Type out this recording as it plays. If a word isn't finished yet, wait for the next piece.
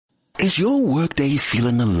Is your workday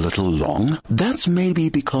feeling a little long? That's maybe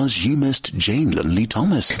because you missed Jane Lindley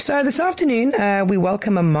Thomas. So this afternoon, we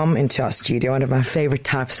welcome a mum into our studio, one of my favorite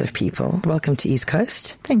types of people. Welcome to East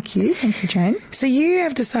Coast. Thank you, Jane. So you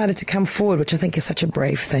have decided to come forward, which I think is such a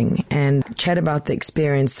brave thing, and chat about the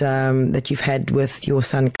experience that you've had with your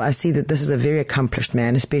son. I see that this is a very accomplished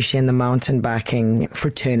man, especially in the mountain biking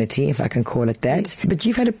fraternity, if I can call it that. Yes. But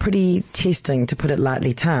you've had a pretty testing, to put it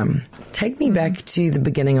lightly, time. Take me back to the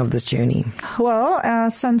beginning of this journey. Well, our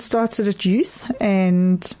son started at youth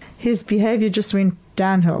and his behavior just went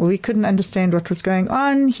downhill. We couldn't understand what was going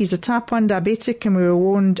on. He's a type 1 diabetic, and we were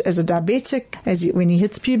warned as a diabetic, when he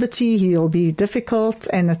hits puberty, he'll be difficult,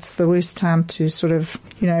 and it's the worst time to sort of,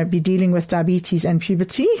 be dealing with diabetes and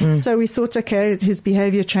puberty. So we thought, okay, his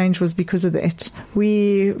behavior change was because of that.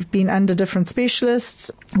 We've been under different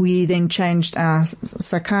specialists. We then changed our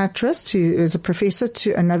psychiatrist, who is a professor,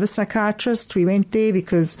 to another psychiatrist. We went there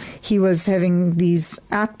because he was having these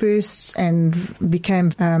outbursts and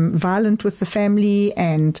became violent with the family,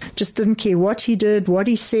 and just didn't care what he did, what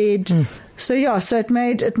he said. So it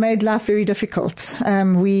made life very difficult.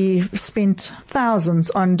 We spent thousands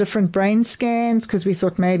on different brain scans because we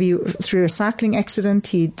thought maybe through a cycling accident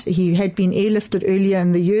he had been airlifted earlier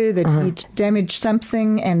in the year, that he'd damaged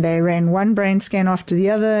something, and they ran one brain scan after the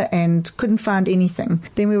other and couldn't find anything.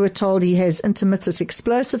 Then we were told he has intermittent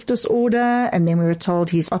explosive disorder, and then we were told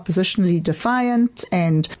he's oppositionally defiant,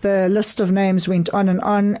 and the list of names went on,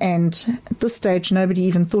 and at this stage nobody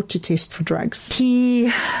even thought to test for drugs.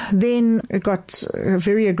 He then got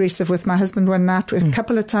very aggressive with my husband one night. A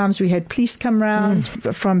couple of times we had police come round.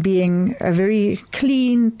 From being a very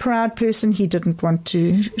clean, proud person, he didn't want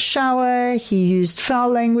to shower. He used foul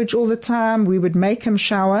language all the time. We would make him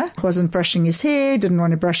shower. Wasn't brushing his hair, didn't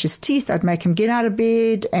want to brush his teeth. I'd make him get out of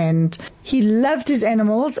bed, and he loved his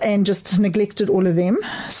animals and just neglected all of them.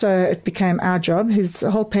 So it became our job. His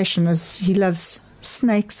whole passion is he loves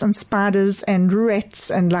snakes and spiders and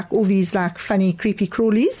rats and like all these like funny creepy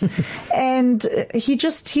crawlies. And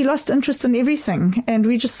he lost interest in everything, and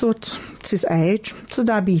we just thought it's his age, it's a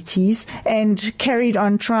diabetes, and carried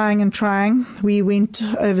on trying and trying. We went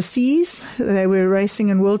overseas. They were racing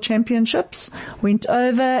in world championships. Went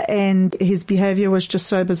over, and his behavior was just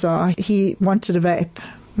so bizarre. He wanted a vape.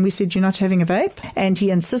 We said, you're not having a vape. And he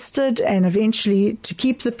insisted, and eventually, to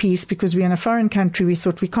keep the peace, because we're in a foreign country, we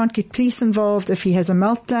thought we can't get police involved. If he has a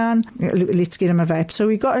meltdown, let's get him a vape. So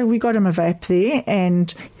we got him a vape there, and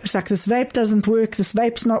he was like, this vape doesn't work, this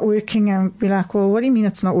vape's not working. And we're like, well, what do you mean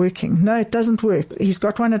it's not working? No, it doesn't work. He's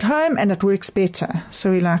got one at home and it works better.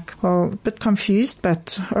 So we're like, well, a bit confused,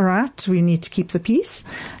 but all right, we need to keep the peace.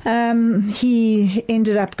 He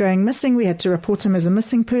ended up going missing. We had to report him as a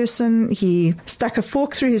missing person. He stuck a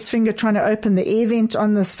fork through his finger trying to open the air vent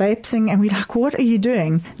on this vape thing, and we're like, what are you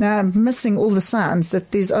doing? Now I'm missing all the signs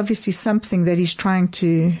that there's obviously something that he's trying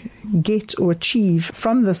to get or achieve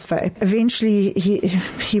from this vape. Eventually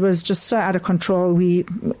he was just so out of control, we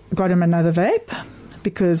got him another vape,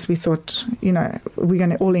 because we thought, we're going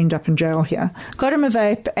to all end up in jail here. Got him a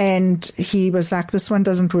vape, and he was like, this one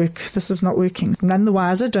doesn't work. This is not working. None the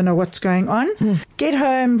wiser, don't know what's going on. Get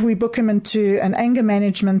home, we book him into an anger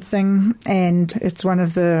management thing, and it's one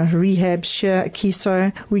of the rehabs here,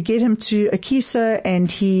 Akiso. We get him to Akiso,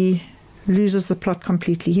 and he loses the plot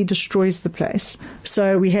completely. He destroys the place.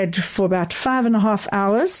 So we had, for about 5.5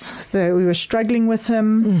 hours, we were struggling with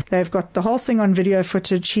him. They've got the whole thing on video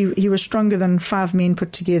footage. He was stronger than 5 men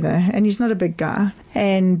put together, and he's not a big guy.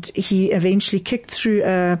 And he eventually kicked through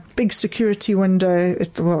a big security window.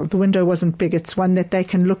 The window wasn't big. It's one that they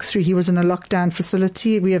can look through. He was in a lockdown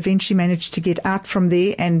facility. We eventually managed to get out from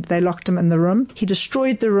there, and they locked him in the room. He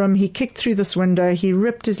destroyed the room. He kicked through this window. He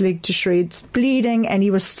ripped his leg to shreds, bleeding, and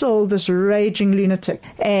he was still this raging lunatic.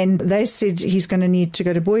 And they said he's going to need to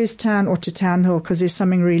go to Boys Town or to Town Hill because there's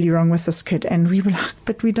something really wrong with this kid. And we were like,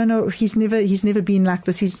 but we don't know. He's never been like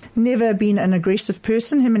this. He's never been an aggressive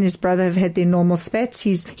person. Him and his brother have had their normal spats.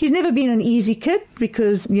 He's never been an easy kid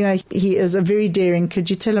because, he is a very daring kid.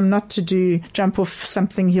 You tell him not to jump off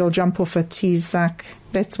something, he'll jump off it. He's like,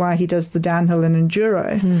 that's why he does the downhill and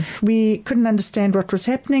enduro. We couldn't understand what was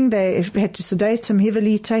happening. They had to sedate him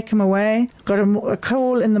heavily, take him away. Got a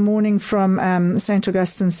call in the morning from St.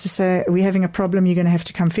 Augustine's to say, we're having a problem, you're going to have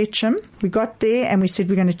to come fetch him. We got there and we said,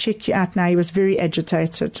 we're going to check you out now. He was very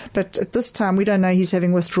agitated. But at this time, we don't know he's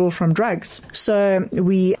having withdrawal from drugs. So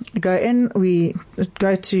we go in, we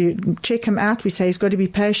go to check him out. We say he's got to be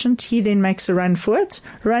patient. He then makes a run for it,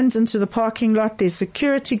 runs into the parking lot. There's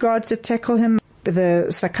security guards that tackle him. the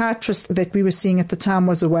psychiatrist that we were seeing at the time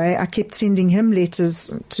was away. I kept sending him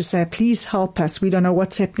letters to say, please help us. We don't know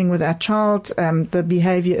what's happening with our child. The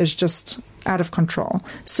behavior is just out of control.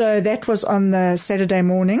 So that was on the Saturday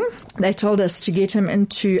morning. They told us to get him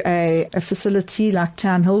into a facility like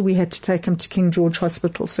Town Hill. We had to take him to King George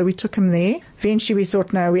Hospital. So we took him there. Eventually we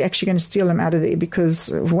thought, no, we're actually going to steal him out of there,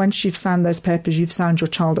 because once you've signed those papers, you've signed your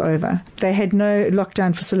child over. They had no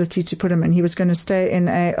lockdown facility to put him in. He was going to stay in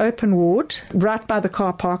an open ward right by the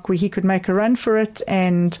car park where he could make a run for it,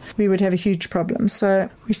 and we would have a huge problem. So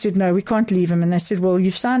we said, no, we can't leave him. And they said, well,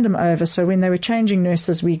 you've signed him over. So when they were changing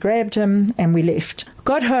nurses, we grabbed him and we left.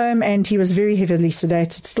 Got home and he was very heavily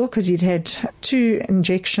sedated still, because he'd had 2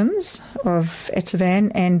 injections of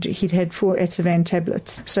Ativan and he'd had 4 Ativan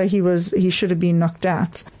tablets. So he should have been knocked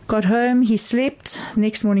out. Got home, he slept.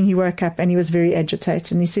 Next morning he woke up and he was very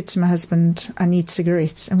agitated, and he said to my husband, I need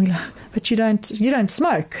cigarettes. And we're like, but you don't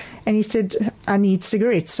smoke. And he said, I need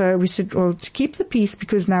cigarettes. So we said, well, to keep the peace,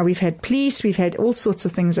 because now we've had police, we've had all sorts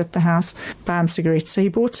of things at the house, buy him cigarettes. So he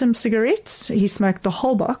bought him cigarettes. He smoked the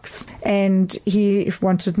whole box and he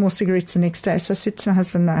wanted more cigarettes the next day. So I said to my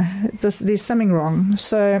husband, no, there's something wrong.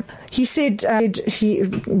 So he said,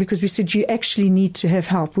 because we said, you actually need to have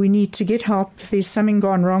help. We need to get help. There's something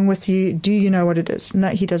gone wrong with you. Do you know what it is? No,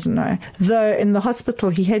 he doesn't know. Though in the hospital,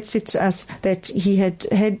 he had said to us that he had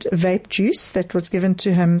vape juice that was given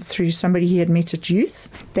to him through somebody he had met at youth,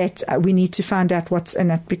 that we need to find out what's in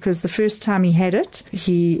it, because the first time he had it,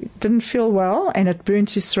 he didn't feel well and it burnt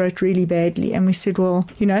his throat really badly. And we said, well,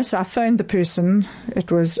 so I phoned the person.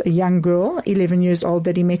 It was a young girl, 11 years old,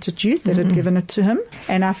 that he met at youth that had given it to him.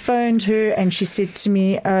 And I phoned her and she said to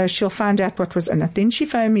me, she'll find out what was in it. Then she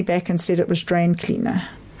phoned me back and said it was drain cleaner.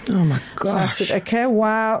 Oh my gosh. So I said, okay,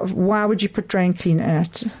 why would you put drain cleaner in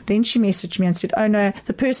it? Then she messaged me and said, oh no,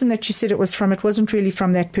 the person that she said it was from, it wasn't really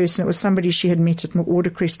from that person. It was somebody she had met at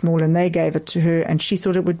Watercrest Mall, and they gave it to her and she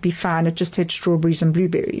thought it would be fine. It just had strawberries and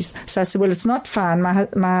blueberries. So I said, well, it's not fine.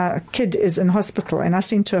 My kid is in hospital, and I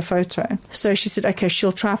sent her a photo. So she said, okay,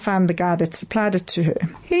 she'll try find the guy that supplied it to her.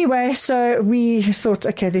 Anyway, so we thought,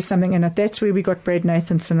 okay, there's something in it. That's where we got Brad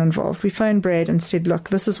Nathanson involved. We phoned Brad and said, look,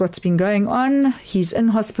 this is what's been going on. He's in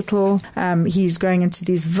hospital. He's going into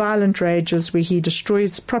these violent rages where he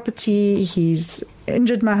destroys property. He's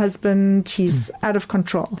injured my husband. He's out of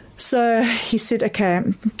control. So he said, okay,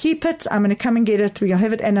 keep it. I'm going to come and get it. We'll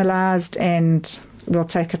have it analyzed and we'll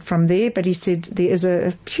take it from there. But he said there is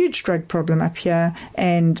a huge drug problem up here.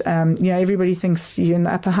 And, everybody thinks you're in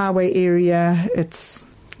the upper highway area. It's...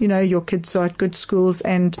 your kids are at good schools.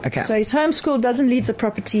 And so he's homeschooled, doesn't leave the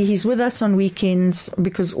property. He's with us on weekends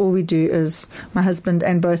because all we do is my husband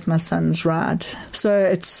and both my sons ride. So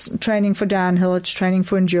it's training for downhill, it's training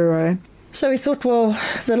for enduro. So we thought, well,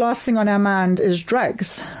 the last thing on our mind is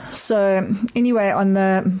drugs. So anyway, on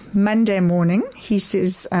the Monday morning, he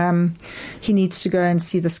says he needs to go and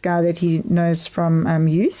see this guy that he knows from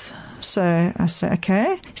youth. So I say,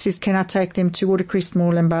 okay. He says, can I take them to Watercrest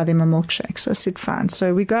Mall and buy them a milkshake? So I said, fine.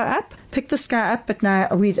 So we go up, pick this guy up, but now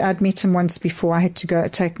I'd met him once before. I had to go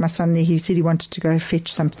take my son there. He said he wanted to go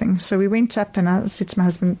fetch something. So we went up and I said to my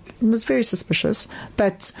husband, it was very suspicious,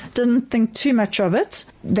 but didn't think too much of it.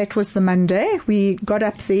 That was the Monday. We got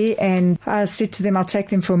up there and I said to them, I'll take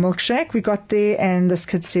them for a milkshake. We got there and this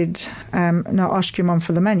kid said, no, ask your mom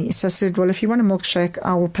for the money. So I said, well, if you want a milkshake,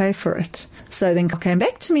 I will pay for it. So then he came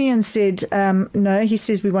back to me and said, no, he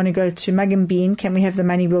says, we want to go to Mug and Bean. Can we have the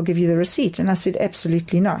money? We'll give you the receipt. And I said,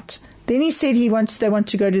 absolutely not. Then he said they want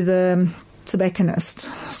to go to the tobacconist.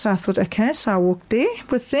 So I thought, okay. So I walked there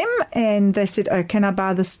with them and they said, oh, can I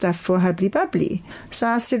buy this stuff for Hubbly Bubbly? So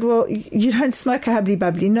I said, well, you don't smoke a Hubbly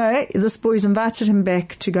Bubbly. No, this boy's invited him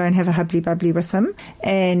back to go and have a Hubbly Bubbly with him.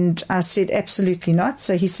 And I said, absolutely not.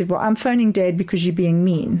 So he said, well, I'm phoning Dad because you're being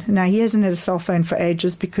mean. Now, he hasn't had a cell phone for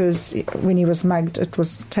ages because when he was mugged, it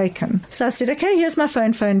was taken. So I said, okay, here's my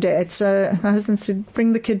phone Dad. So my husband said,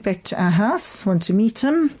 bring the kid back to our house. Want to meet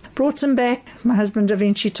him. Brought him back. My husband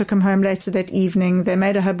eventually took him home later that evening. They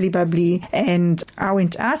made a Hubbly Bubbly and I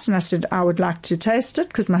went out and I said I would like to taste it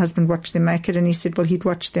because my husband watched them make it and he said, well, he'd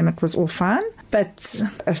watched them. It was all fine. But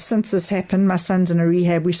since this happened, my son's in a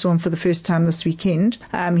rehab. We saw him for the first time this weekend.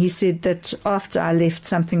 He said that after I left,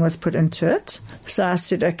 something was put into it. So I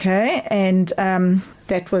said, okay. And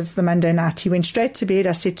that was the Monday night. He went straight to bed.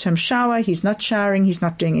 I said to him, shower. He's not showering. He's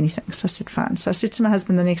not doing anything. So I said, fine. So I said to my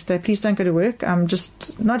husband the next day, please don't go to work. I'm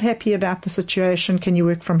just not happy about the situation. Can you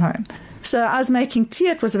work from home? So I was making tea.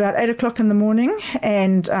 It was about 8 o'clock in the morning,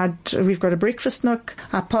 and we've got a breakfast nook.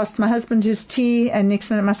 I passed my husband his tea, and next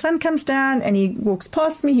minute my son comes down and he walks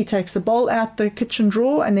past me. He takes a bowl out the kitchen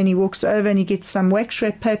drawer, and then he walks over and he gets some wax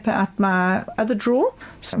wrap paper out my other drawer.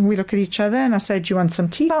 So we look at each other and I say, do you want some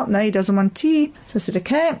tea? Well, no, he doesn't want tea. So I said,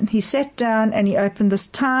 okay. He sat down and he opened this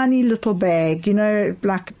tiny little bag,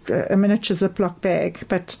 like a miniature Ziploc bag,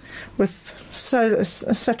 but with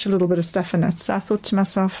such a little bit of stuff in it. So I thought to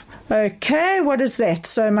myself, okay, what is that?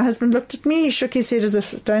 So my husband looked at me, he shook his head as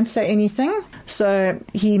if, don't say anything. So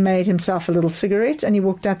he made himself a little cigarette and he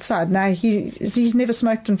walked outside. Now, he's never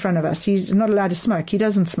smoked in front of us. He's not allowed to smoke. He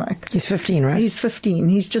doesn't smoke. He's 15, right? He's 15.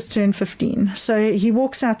 He's just turned 15. So he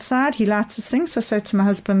walks outside, he lights his thing. So I say to my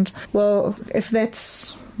husband, well, if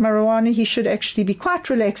that's marijuana, he should actually be quite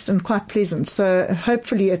relaxed and quite pleasant. So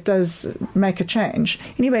hopefully it does make a change.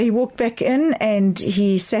 Anyway, he walked back in and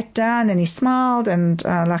he sat down and he smiled and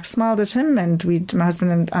smiled at him. And my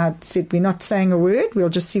husband and I said, we're not saying a word. We'll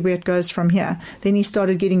just see where it goes from here. Then he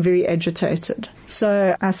started getting very agitated.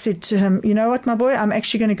 So I said to him, you know what, my boy, I'm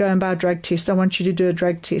actually going to go and buy a drug test. I want you to do a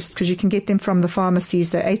drug test because you can get them from the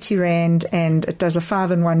pharmacies. They're 80 Rand and it does a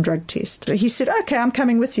 5-in-1 drug test. He said, okay, I'm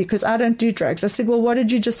coming with you because I don't do drugs. I said, well, what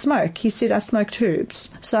did you just smoke? He said, I smoked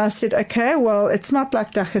herbs. So I said, okay, well, it smelled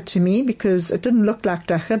like dagga to me because it didn't look like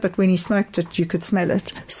dagga, but when he smoked it, you could smell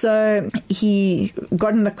it. So he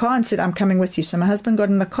got in the car and said, I'm coming with you. So my husband got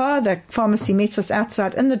in the car. The pharmacy met us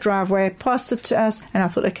outside in the driveway, passed it to us. And I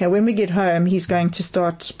thought, okay, when we get home, he's going to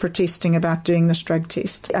start protesting about doing this drug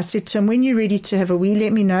test. I said to him, when you're ready to have a wee,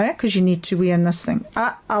 let me know because you need to wee in this thing.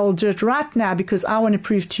 I'll do it right now because I want to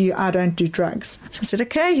prove to you I don't do drugs. So I said,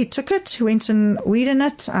 okay, he took it, he went and weed in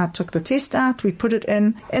it. I took the test out, we put it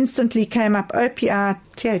in, instantly came up OPI,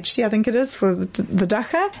 THC, I think it is, for the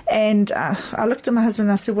dagga. And I looked at my husband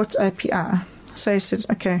and I said, what's OPI? So he said,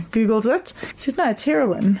 okay, Googled it. He said, no, it's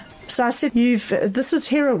heroin. So I said, this is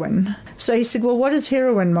heroin. So he said, well, what is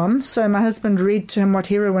heroin, Mom? So my husband read to him what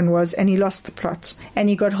heroin was and he lost the plot. And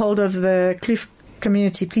he got hold of the Kloof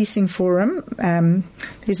Community Policing Forum.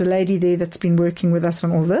 There's a lady there that's been working with us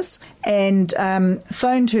on all this, and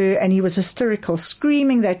phoned her, and he was hysterical,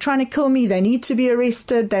 screaming, they're trying to kill me, they need to be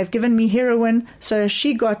arrested, they've given me heroin. So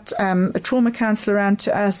she got a trauma counsellor around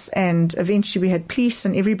to us, and eventually we had police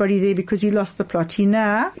and everybody there because he lost the plot.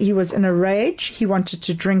 He was in a rage. He wanted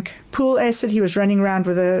to drink pool acid. He was running around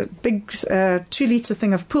with a big 2-litre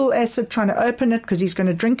thing of pool acid, trying to open it because he's going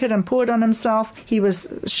to drink it and pour it on himself. He was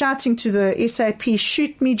shouting to the SAP,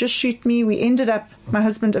 shoot me, just shoot me. We ended up, my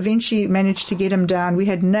husband eventually managed to get him down. We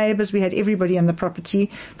had neighbours, we had everybody on the property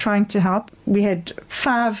trying to help. We had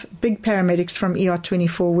 5 big paramedics from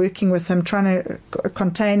ER24 working with him, trying to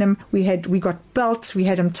contain him. We got belts, we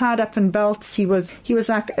had him tied up in belts. He was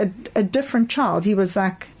like a different child. He was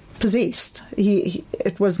like possessed.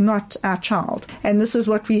 It was not our child. And this is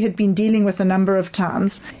what we had been dealing with a number of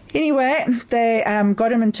times. Anyway, they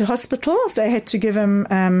got him into hospital. They had to give him,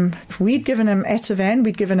 we'd given him Ativan.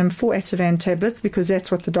 We'd given him 4 Ativan tablets because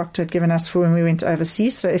that's what the doctor had given us for when we went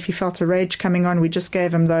overseas. So if he felt a rage coming on, we just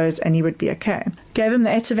gave him those and he would be okay. Gave him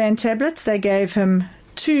the Ativan tablets. They gave him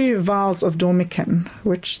 2 vials of Dormican,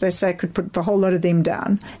 which they say could put the whole lot of them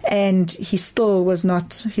down. And he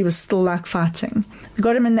was still like fighting.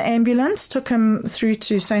 Got him in the ambulance, took him through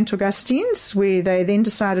to St. Augustine's, where they then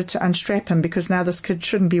decided to unstrap him because now this kid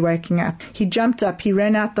shouldn't be waking up. He jumped up, he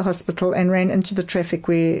ran out the hospital and ran into the traffic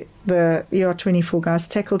where the ER24 guys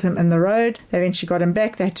tackled him in the road. They eventually got him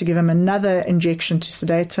back. They had to give him another injection to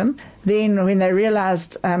sedate him. Then when they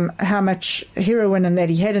realized how much heroin and that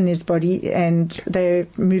he had in his body, and they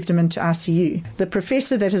moved him into ICU. The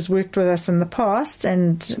professor that has worked with us in the past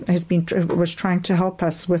and was trying to help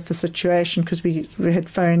us with the situation because we had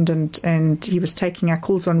phoned and he was taking our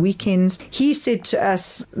calls on weekends. He said to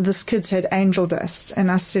us, this kid's had angel dust.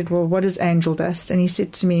 And I said, well, what is angel dust? And he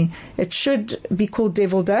said to me, it should be called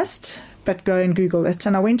devil dust, but go and Google it.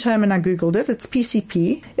 And I went home and I Googled it. It's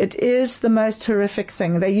PCP. It is the most horrific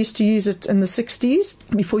thing. They used to use it in the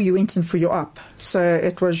 60s before you went in for your op. So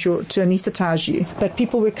it was to anesthetize you. But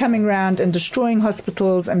people were coming around and destroying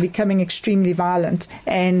hospitals and becoming extremely violent.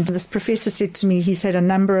 And this professor said to me he's had a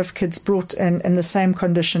number of kids brought in the same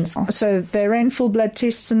conditions. So they ran full blood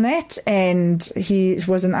tests in that, and he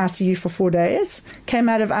was in ICU for 4 days. Came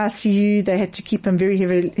out of ICU, they had to keep him very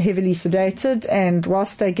heavily sedated, and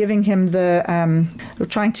whilst they're giving him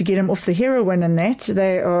trying to get him off the heroin and that,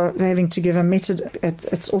 they're having to give him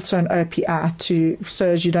it's also an OPI so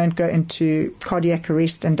as you don't go into cardiac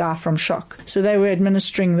arrest and die from shock. So they were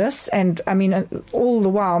administering this, and I mean, all the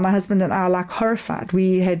while, my husband and I are like horrified.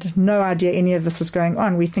 We had no idea any of this was going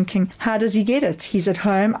on. We're thinking, how does he get it? He's at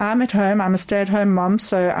home. I'm at home. I'm a stay-at-home mom,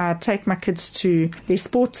 so I take my kids to their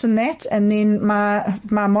sports and that, and then my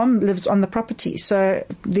mom lives on the property, so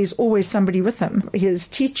there's always somebody with him. His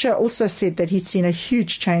teacher also said that he'd seen a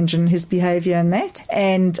huge change in his behavior and that,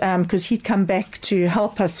 and because he'd come back to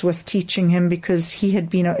help us with teaching him, because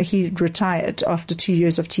he'd retired after 2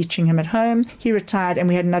 years of teaching him at home. He retired, and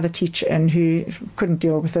we had another teacher in who couldn't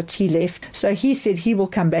deal with it. He left. So he said he will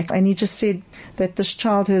come back, and he just said that this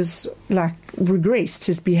child has regressed,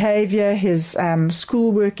 his behavior, his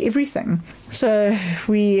schoolwork, everything. So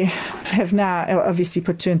we have now obviously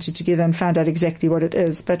put two and two together and found out exactly what it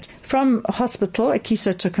is. But from hospital,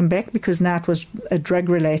 Akiso took him back because now it was a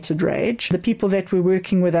drug-related rage. The people that were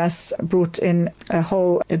working with us brought in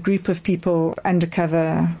a group of people,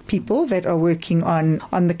 undercover people that are working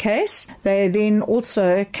on the case. They then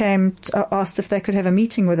also asked if they could have a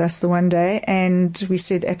meeting with us the one day, and we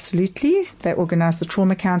said absolutely. They organised the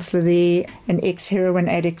trauma counsellor there. An ex-heroin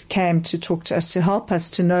addict came to talk to us to help us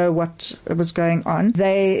to know what was going on.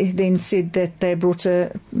 They then said that they brought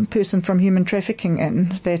a person from human trafficking in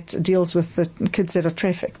that deals with the kids that are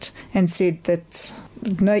trafficked, and said that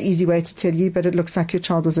no easy way to tell you, but it looks like your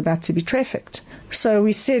child was about to be trafficked. So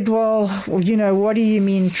we said, well, what do you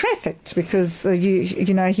mean trafficked? Because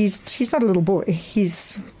he's not a little boy.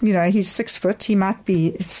 He's 6 foot. He might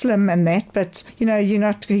be slim and that, but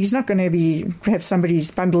he's not going to have somebody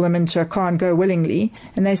bundle him into a car and go willingly.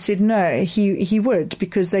 And they said no, he would,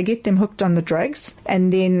 because they get them hooked on the drugs,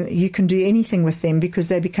 and then you can do anything with them because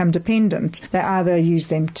they become dependent. They either use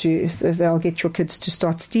them they'll get your kids to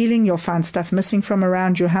start stealing. You'll find stuff missing from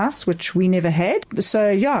around your house, which we never had. So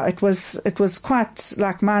yeah, it was quite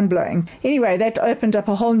mind-blowing. Anyway, that opened up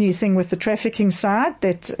a whole new thing with the trafficking side,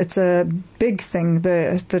 that it's a big thing,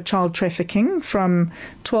 the child trafficking from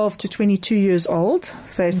 12 to 22 years old.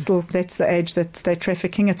 That's the age that they're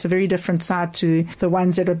trafficking. It's a very different side to the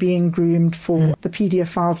ones that are being groomed for the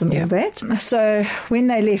pedophiles and all that. So when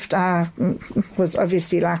they left, I was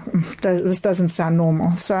obviously this doesn't sound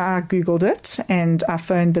normal. So I Googled it, and I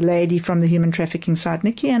phoned the lady from the human trafficking side,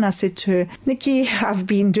 Nikki, and I said to her, Nikki, I've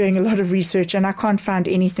been doing a lot of research and I can't find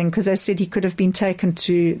anything, because they said he could have been taken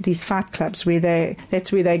to these fight clubs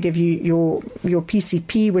that's where they give you your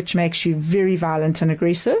PCP, which makes you very violent and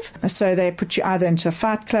aggressive. So they put you either into a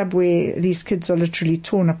fight club where these kids are literally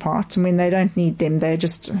torn apart, and when they don't need them, they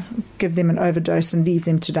just give them an overdose and leave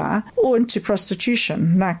them to die, or into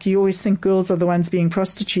prostitution. Like, you always think girls are the ones being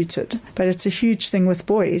prostituted, but it's a huge thing with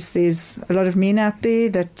boys. There's a lot of men out there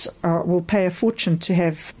that will pay a fortune to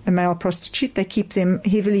have a male prostitute. They keep them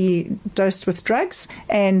heavily dosed with drugs,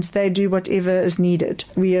 and they do whatever is needed.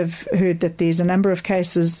 We have heard that there's a number of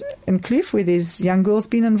cases in Kloof where there's young girls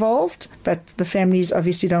been involved, but the families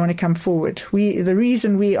obviously don't want to come forward. The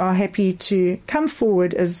reason we are happy to come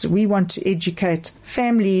forward is we want to educate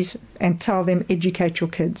families and tell them, educate your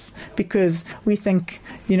kids, because we think,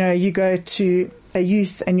 you go to a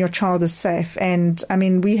youth and your child is safe. And I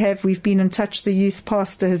mean, we've been in touch. The youth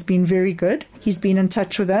pastor has been very good. He's been in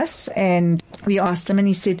touch with us, and we asked him, and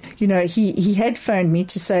he said, he had phoned me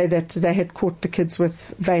to say that they had caught the kids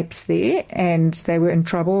with vapes there and they were in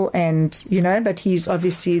trouble, and but he's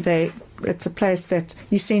obviously it's a place that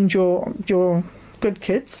you send your good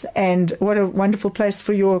kids, and what a wonderful place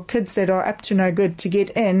for your kids that are up to no good to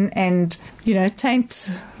get in and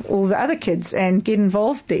taint all the other kids and get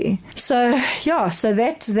involved there. So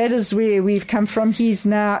that is where we've come from. He's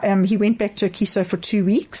now he went back to Akiso for 2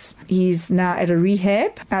 weeks. He's now at a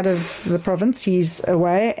rehab out of the province. He's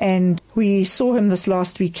away, and we saw him this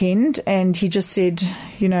last weekend, and he just said,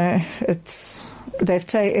 they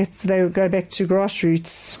go back to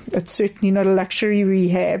grassroots. It's certainly not a luxury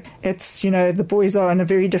rehab. It's, the boys are in a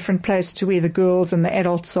very different place to where the girls and the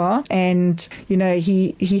adults are. And,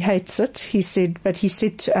 he hates it. He said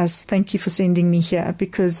to us, thank you for sending me here,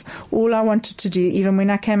 because all I wanted to do, even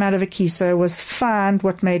when I came out of Akiso, was find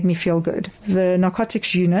what made me feel good. The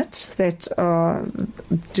narcotics unit that are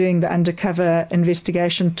doing the undercover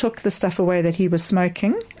investigation took the stuff away that he was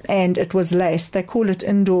smoking, and it was laced. They call it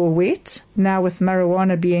indoor wet. Now with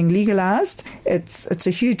marijuana being legalized, it's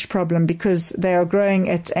a huge problem because they are growing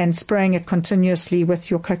it and spraying it continuously with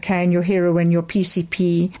your cocaine, your heroin, your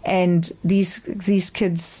PCP, and these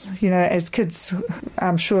kids, as kids,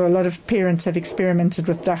 I'm sure a lot of parents have experimented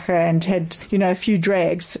with dagga and had, a few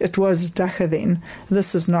drags. It was dagga then.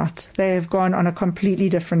 This is not. They have gone on a completely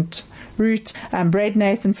different route. Brad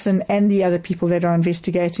Nathanson and the other people that are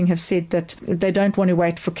investigating have said that they don't want to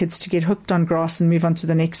wait for kids to get hooked on grass and move on to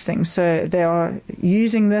the next thing. So they are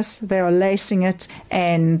using this, they are lacing it,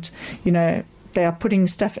 and, they are putting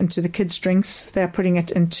stuff into the kids' drinks. They are putting it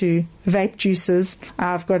into vape juices.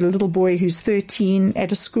 I've got a little boy who's 13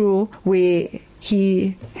 at a school where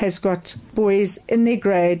he has got boys in their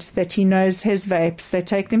grade that he knows has vapes. They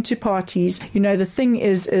take them to parties. The thing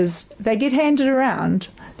is they get handed around,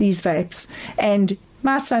 these vapes, and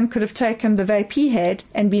my son could have taken the vape he had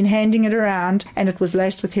and been handing it around, and it was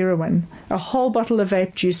laced with heroin. A whole bottle of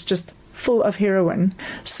vape juice just full of heroin.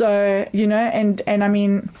 So, and I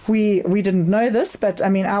mean, we didn't know this, but I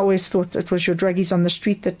mean, I always thought it was your druggies on the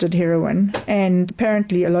street that did heroin. And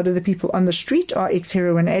apparently a lot of the people on the street are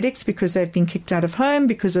ex-heroin addicts because they've been kicked out of home,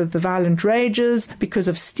 because of the violent rages, because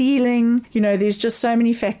of stealing. There's just so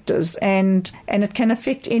many factors, and it can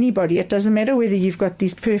affect anybody. It doesn't matter whether you've got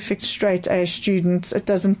these perfect straight A students. It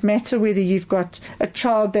doesn't matter whether you've got a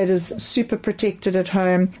child that is super protected at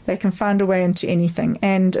home. They can find a way into anything.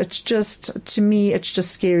 And it's just, to me, it's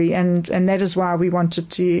just scary, and that is why we wanted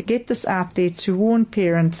to get this out there to warn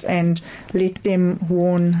parents and let them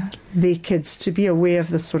warn their kids to be aware of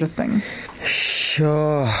this sort of thing.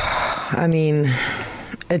 Sure. I mean,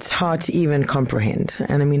 it's hard to even comprehend.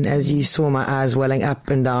 And I mean, as you saw my eyes welling up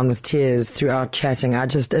and down with tears throughout chatting,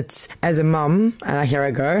 it's, as a mum, and here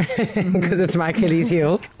I go, because it's my Achilles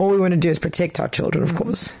heel, all we want to do is protect our children, of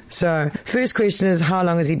course. So, first question is, how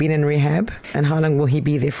long has he been in rehab, and how long will he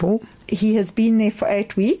be there for? He has been there for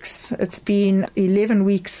 8 weeks. It's been 11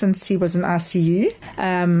 weeks since he was in ICU.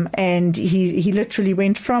 And he literally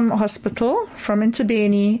went from hospital, from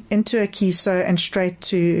Intabeni into Akiso and straight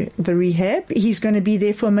to the rehab. He's going to be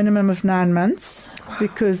there for a minimum of 9 months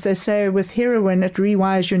because they say with heroin, it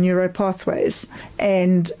rewires your neuropathways.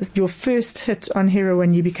 And your first hit on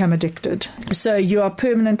heroin, you become addicted. So you are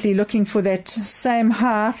permanently looking for that same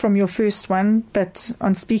high from your first one. But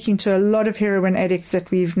on speaking to a lot of heroin addicts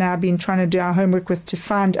that we've now been trying to do our homework with to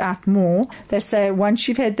find out more, they say once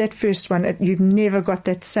you've had that first one, you've never got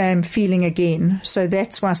that same feeling again. So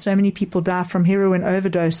that's why so many people die from heroin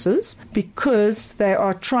overdoses, because they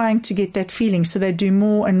are trying to get that feeling. So they do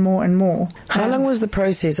more and more and more. How long was the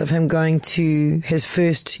process of him going to his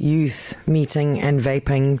first youth meeting and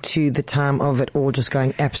vaping to the time of it all just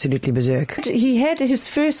going absolutely berserk? He had his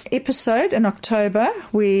first episode in October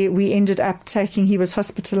where we ended up he was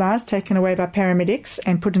hospitalized, taken away by paramedics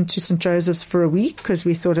and put into St. Joseph's for a week because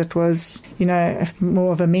we thought it was,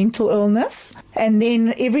 more of a mental illness. And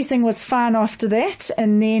then everything was fine after that.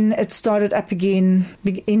 And then it started up again,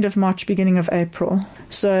 end of March, beginning of April.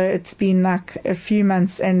 So it's been like a few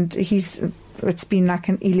months, and it's been like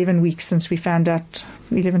 11 weeks since we found out,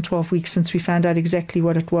 12 weeks since we found out exactly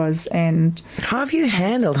what it was. And how have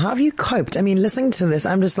you coped? I mean, listening to this,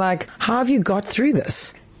 I'm just like, how have you got through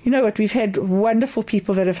this? You know what? We've had wonderful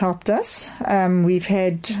people that have helped us. We've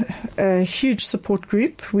had a huge support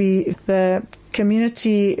group. The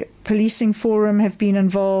community policing forum have been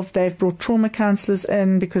involved. They've brought trauma counsellors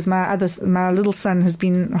in because my little son has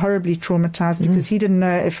been horribly traumatized because he didn't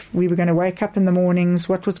know if we were going to wake up in the mornings,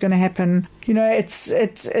 what was going to happen.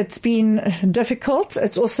 It's been difficult.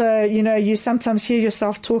 It's also, you sometimes hear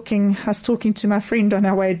yourself talking. I was talking to my friend on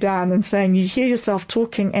our way down and saying, you hear yourself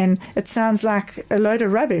talking and it sounds like a load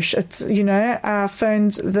of rubbish. It's, I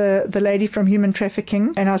phoned the lady from human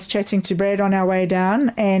trafficking and I was chatting to Brad on our way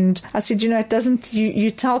down and I said, it doesn't,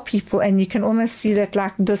 you tell people and you can almost see that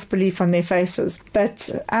like disbelief on their faces.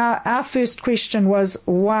 But our first question was,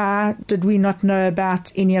 why did we not know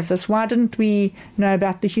about any of this? Why didn't we know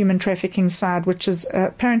about the human trafficking side, which is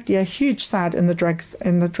apparently a huge side in the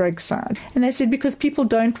drug side? And they said because people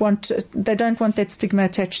don't want that stigma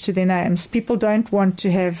attached to their names. People don't want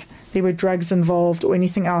to have there were drugs involved or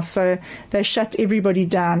anything else. So they shut everybody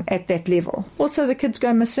down at that level. Also, the kids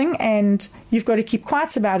go missing and you've got to keep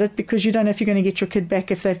quiet about it because you don't know if you're going to get your kid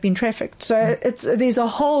back if they've been trafficked. So there's a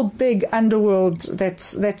whole big underworld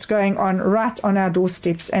that's going on right on our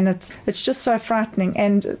doorsteps, and it's just so frightening.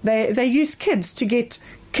 And they use kids to get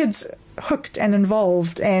kids hooked and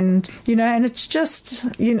involved, and and it's just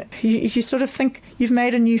you sort of think you've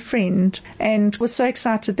made a new friend, and was so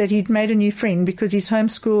excited that he'd made a new friend because he's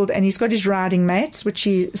homeschooled and he's got his riding mates, which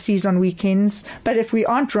he sees on weekends. But if we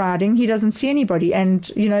aren't riding, he doesn't see anybody, and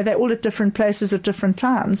they're all at different places at different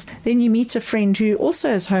times. Then you meet a friend who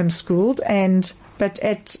also is homeschooled, but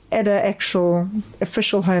at an actual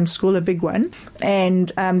official homeschool, a big one, and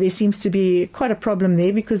there seems to be quite a problem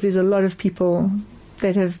there because there's a lot of people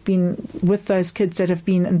that have been with those kids that have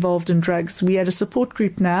been involved in drugs. We had a support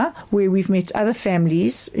group now where we've met other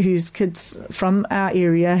families whose kids from our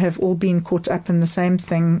area have all been caught up in the same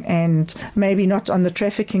thing, and maybe not on the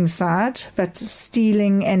trafficking side, but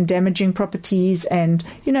stealing and damaging properties, and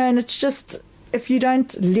and it's just, if you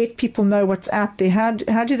don't let people know what's out there, how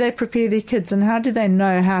do they prepare their kids, and how do they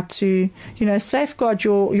know how to, safeguard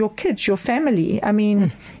your kids, your family? I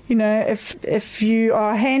mean, if you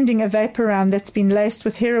are handing a vape around that's been laced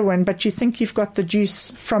with heroin, but you think you've got the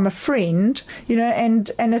juice from a friend, and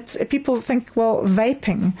it's, people think, well,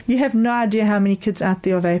 vaping. You have no idea how many kids out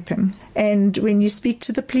there are vaping. And when you speak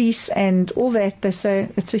to the police and all that, they say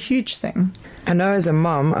it's a huge thing. I know as a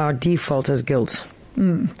mom, our default is guilt.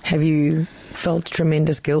 Have you felt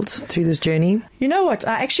tremendous guilt through this journey? You know what?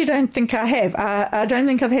 I actually don't think I have. I don't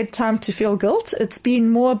think I've had time to feel guilt. It's been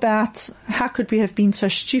more about how could we have been so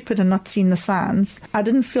stupid and not seen the signs. I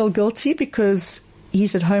didn't feel guilty because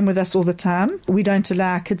he's at home with us all the time. We don't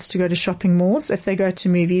allow our kids to go to shopping malls. If they go to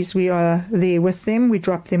movies, we are there with them. We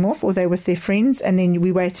drop them off, or they're with their friends, and then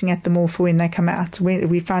we're waiting at the mall for when they come out.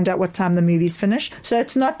 We find out what time the movies finish. So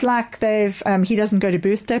it's not like he doesn't go to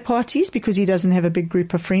birthday parties because he doesn't have a big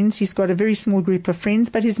group of friends. He's got a very small group of friends,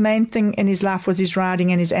 but his main thing in his life was his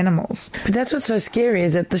riding and his animals. But that's what's so scary,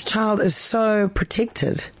 is that this child is so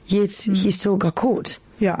protected, yet he still got caught.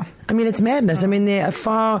 Yeah. I mean, it's madness. I mean, there are a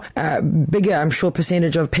far bigger, I'm sure,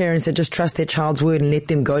 percentage of parents that just trust their child's word and let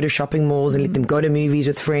them go to shopping malls and let them go to movies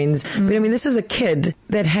with friends. But I mean, this is a kid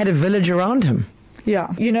that had a village around him.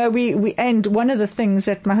 Yeah. We and one of the things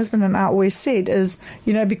that my husband and I always said is,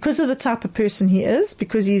 because of the type of person he is,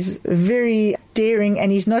 because he's very daring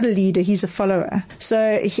and he's not a leader, he's a follower.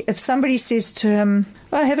 So if somebody says to him,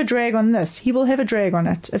 oh, have a drag on this, he will have a drag on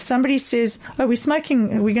it. If somebody says, oh, we're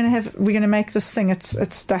smoking, we're going to make this thing,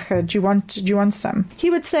 it's dacha, do you want some? He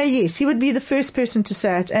would say yes. He would be the first person to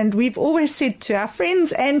say it. And we've always said to our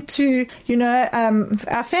friends and to,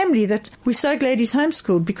 our family that we're so glad he's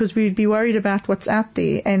homeschooled, because we'd be worried about what's out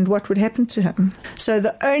there and what would happen to him. So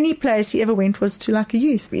the only place he ever went was to like a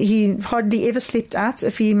youth. He hardly ever slept out.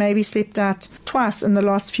 If he maybe slept out twice in the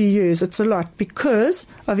last few years, it's a lot because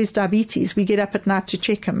of his diabetes. We get up at night to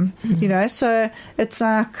check him, so it's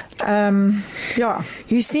like, yeah.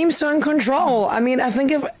 You seem so in control. I mean, I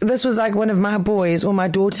think if this was like one of my boys or my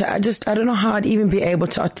daughter, I don't know how I'd even be able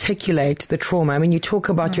to articulate the trauma. I mean, you talk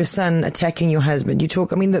about your son attacking your husband.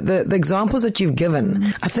 The examples that you've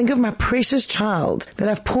given, I think of my precious child that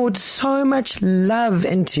I've poured so much love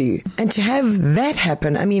into, and to have that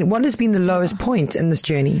happen, I mean, what has been the lowest point in this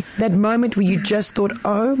journey? That moment where you just thought,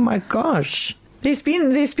 oh my gosh. There's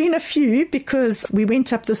been a few, because we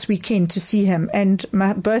went up this weekend to see him, and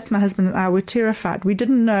both my husband and I were terrified. We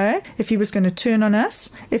didn't know if he was going to turn on us,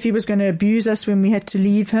 if he was going to abuse us when we had to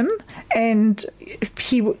leave him, and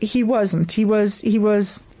he wasn't. He was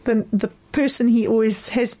the person he always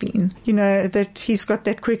has been, that he's got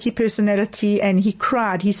that quirky personality, and he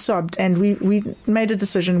cried, he sobbed, and we made a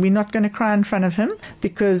decision. We're not going to cry in front of him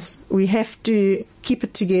because we have to keep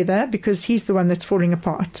it together, because he's the one that's falling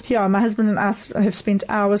apart. Yeah, my husband and I have spent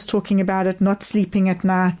hours talking about it, not sleeping at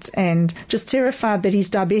night, and just terrified that he's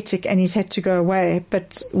diabetic and he's had to go away.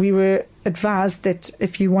 But we were advised that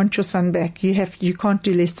if you want your son back, you can't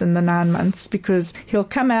do less than the 9 months, because he'll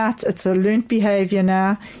come out. It's a learnt behavior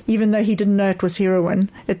now, even though he didn't know it was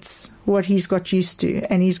heroin. It's what he's got used to,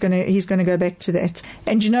 and he's going to go back to that.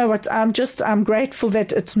 And you know what? I'm grateful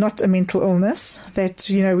that it's not a mental illness, that,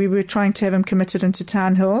 we were trying to have him committed into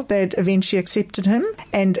Townhill. They'd eventually accepted him,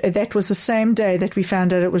 and that was the same day that we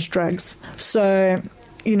found out it was drugs. So,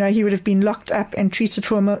 he would have been locked up and treated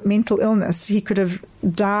for a mental illness. He could have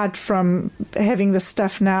died from having this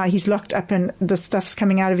stuff. Now he's locked up and the stuff's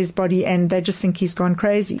coming out of his body, and they just think he's gone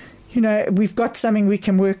crazy. We've got something we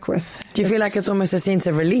can work with. Do you feel like it's almost a sense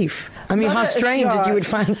of relief? I mean, how strange that you would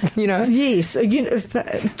find, Yes,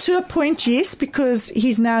 to a point, yes, because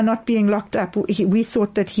he's now not being locked up. We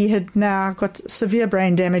thought that he had now got severe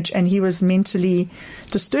brain damage and he was mentally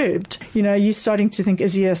disturbed. You're starting to think,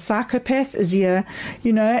 is he a psychopath? Is he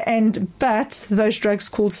but those drugs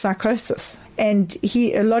called psychosis. And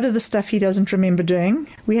a lot of the stuff he doesn't remember doing.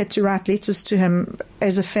 We had to write letters to him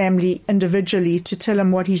as a family individually to tell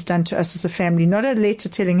him what he's done to us as a family. Not a letter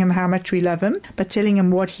telling him how much we love him, but telling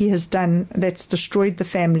him what he has done that's destroyed the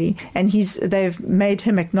family. And they've made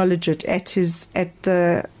him acknowledge it at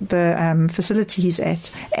the facility he's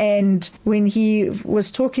at. And when he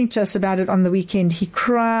was talking to us about it on the weekend, he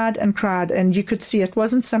cried and cried, and you could see it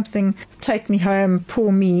wasn't something, take me home,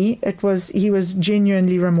 poor me. He was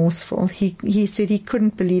genuinely remorseful. He said he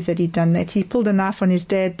couldn't believe that he'd done that. He pulled a knife on his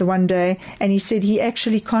dad the one day, and he said he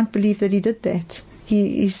actually can't believe that he did that.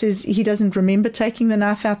 He says he doesn't remember taking the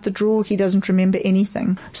knife out the drawer. He doesn't remember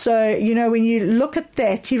anything. So, when you look at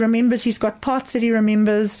that, he remembers, he's got parts that he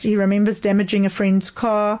remembers. He remembers damaging a friend's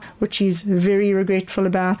car, which he's very regretful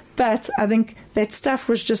about. But I think that stuff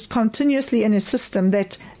was just continuously in his system,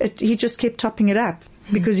 that he just kept topping it up.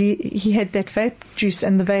 Because he had that vape juice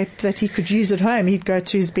and the vape that he could use at home. He'd go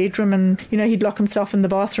to his bedroom and, he'd lock himself in the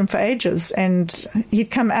bathroom for ages. And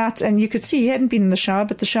he'd come out and you could see he hadn't been in the shower,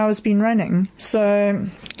 but the shower's been running. So...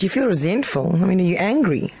 Do you feel resentful? Are you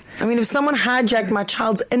angry? If someone hijacked my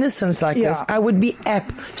child's innocence like this, I would be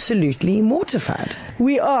absolutely mortified.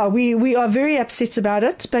 We are. We are very upset about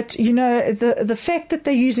it. But, the fact that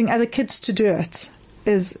they're using other kids to do it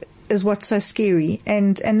is what's so scary.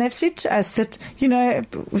 And they've said to us that,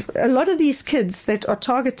 a lot of these kids that are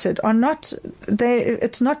targeted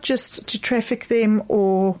it's not just to traffic them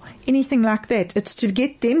or anything like that. It's to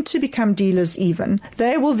get them to become dealers even.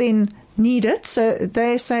 They will then need it. So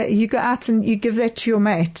they say you go out and you give that to your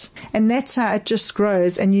mate. And that's how it just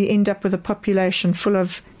grows. And you end up with a population full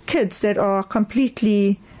of kids that are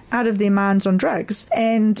completely out of their minds on drugs.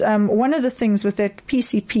 And one of the things with that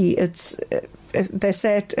PCP, they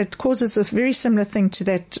say it causes this very similar thing to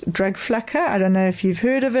that drug flucker. I don't know if you've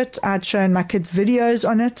heard of it. I'd shown my kids videos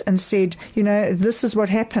on it and said, this is what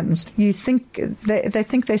happens. You think they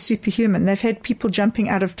think they're superhuman. They've had people jumping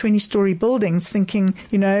out of 20-story buildings thinking,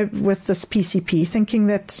 with this PCP, thinking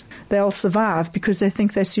that they'll survive because they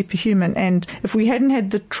think they're superhuman. And if we hadn't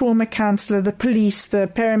had the trauma counselor, the police, the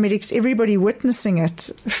paramedics, everybody witnessing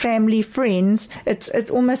it, family, friends, it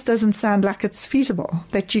almost doesn't sound like it's feasible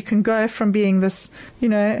that you can go from being this,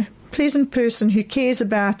 pleasant person who cares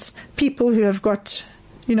about people who have got,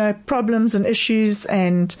 problems and issues,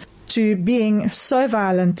 and to being so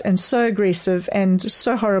violent and so aggressive and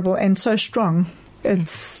so horrible and so strong.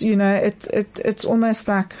 It's, it's almost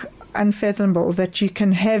like unfathomable that you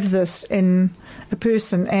can have this in a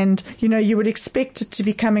person, and you would expect it to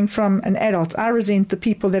be coming from an adult. I resent the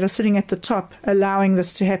people that are sitting at the top allowing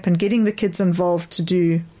this to happen, getting the kids involved to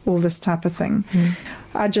do all this type of thing.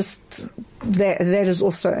 I just, that is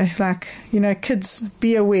also like, kids,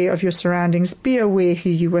 be aware of your surroundings, be aware who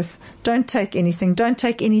you're with. Don't take anything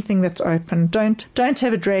that's open. Don't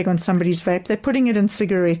have a drag on somebody's vape. They're putting it in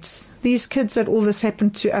cigarettes. These kids that all this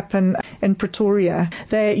happened to up in Pretoria,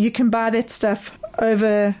 you can buy that stuff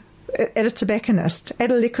over at a tobacconist,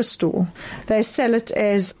 at a liquor store. They sell it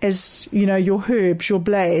as your herbs, your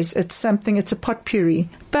blaze. It's a potpourri.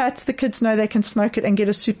 But the kids know they can smoke it and get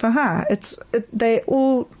a super high. And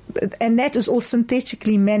that is all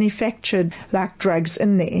synthetically manufactured like drugs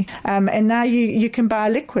in there. And now you can buy a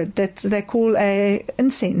liquid that they call a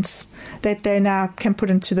incense that they now can put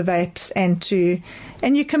into the vapes and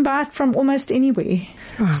you can buy it from almost anywhere.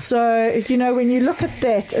 Wow. So, when you look at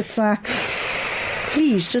that, it's like,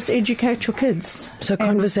 please just educate your kids. So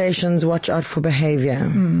conversations, watch out for behavior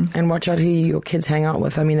and watch out who your kids hang out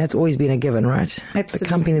with. that's always been a given, right? Absolutely. The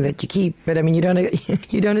company that you keep. But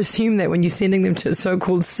you don't assume that when you're sending them to a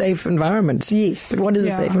so-called safe environment. Yes. But what is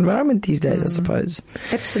a safe environment these days, I suppose?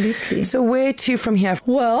 Absolutely. So where to from here?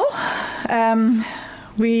 Well,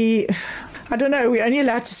 I don't know. We're only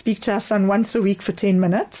allowed to speak to our son once a week for 10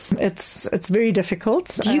 minutes. It's very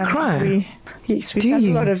difficult. Do you cry? Yes,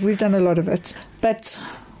 we've done a lot of it. But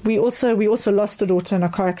we also lost a daughter in a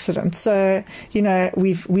car accident. So,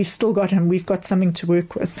 we've still got him. We've got something to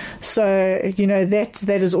work with. So,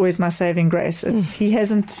 that is always my saving grace.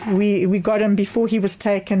 We got him before he was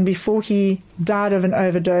taken, before he died of an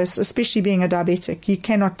overdose, especially being a diabetic. You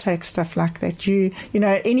cannot take stuff like that.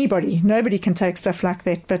 Nobody can take stuff like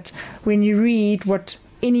that. But when you read what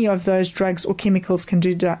any of those drugs or chemicals can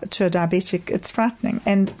do to a diabetic, it's frightening.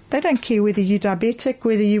 And they don't care whether you're diabetic,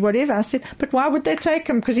 whether you whatever. I said, but why would they take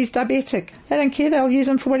him? Because he's diabetic. They don't care. They'll use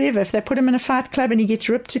him for whatever. If they put him in a fight club and he gets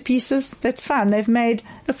ripped to pieces, that's fine. They've made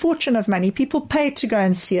a fortune of money. People pay to go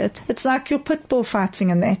and see it. It's like your pit bull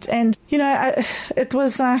fighting and that. And, it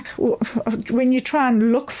was like when you try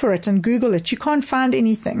and look for it and Google it, you can't find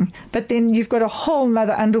anything. But then you've got a whole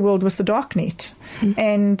other underworld with the darknet.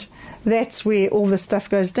 And that's where all this stuff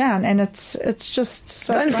goes down, and it's just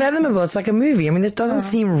so unfathomable. It's like a movie. I mean, it doesn't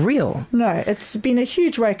seem real. No, it's been a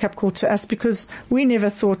huge wake-up call to us, because we never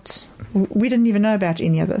thought, we didn't even know about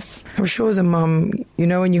any of this. I'm sure as a mum, you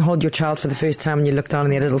know, when you hold your child for the first time and you look down on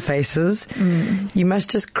their little faces, you must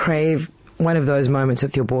just crave one of those moments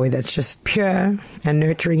with your boy that's just pure and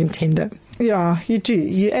nurturing and tender. Yeah, you do.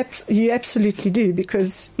 You absolutely do,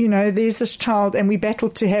 because, you know, there's this child and we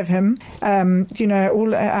battled to have him. You know,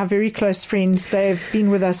 all our very close friends, they've been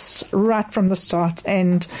with us right from the start,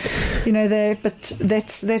 and, you know, but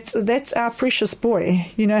that's our precious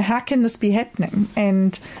boy. You know, how can this be happening?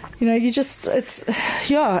 And, you know, you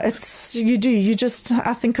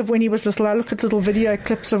think of when he was little. I look at little video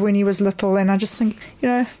clips of when he was little, and I just think, you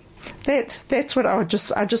know, that's what I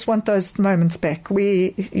just want those moments back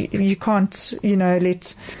where you can't, you know,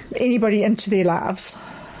 let anybody into their lives.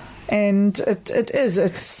 And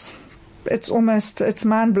it's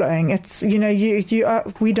mind blowing. It's, you know, you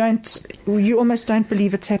almost don't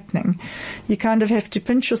believe it's happening. You kind of have to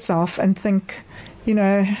pinch yourself and think, you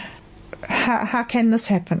know, how can this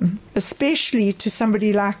happen? Especially to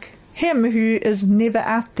somebody like him who is never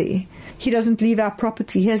out there. He doesn't leave our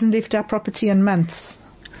property. He hasn't left our property in months.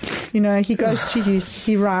 You know, he goes to youth,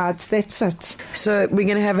 he rides, that's it. So we're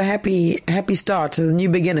going to have a happy start to the new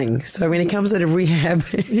beginning. So when he comes out of rehab,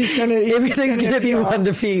 everything's going to be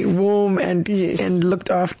wonderfully warm and looked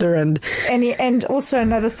after. And also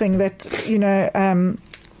another thing that, you know,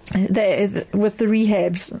 with the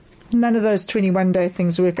rehabs, none of those 21-day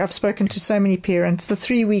things work. I've spoken to so many parents. The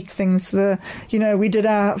 3-week things, you know, we did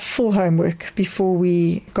our full homework before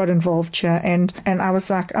we got involved here. And I was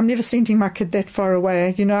like, I'm never sending my kid that far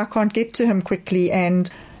away. You know, I can't get to him quickly. And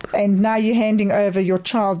now you're handing over your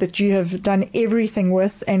child that you have done everything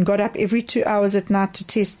with and got up every 2 hours at night to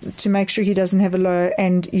test, to make sure he doesn't have a low.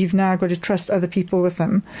 And you've now got to trust other people with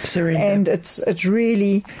him. Surrender. And it's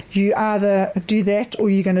really, you either do that or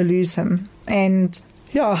you're going to lose him. And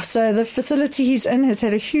yeah, so the facility he's in has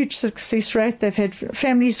had a huge success rate. They've had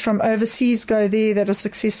families from overseas go there that are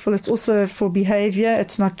successful. It's also for behaviour.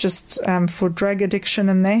 It's not just for drug addiction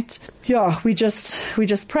and that. Yeah, we're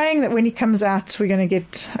just praying that when he comes out, we're going to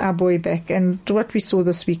get our boy back. And what we saw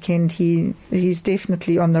this weekend, he's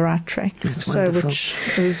definitely on the right track. That's wonderful.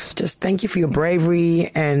 Which is just thank you for your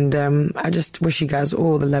bravery, and I just wish you guys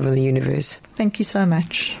all the love in the universe. Thank you so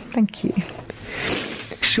much. Thank you.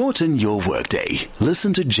 Shorten your workday.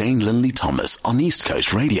 Listen to Jane Linley Thomas on East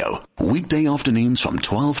Coast Radio. Weekday afternoons from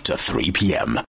 12 to 3 p.m.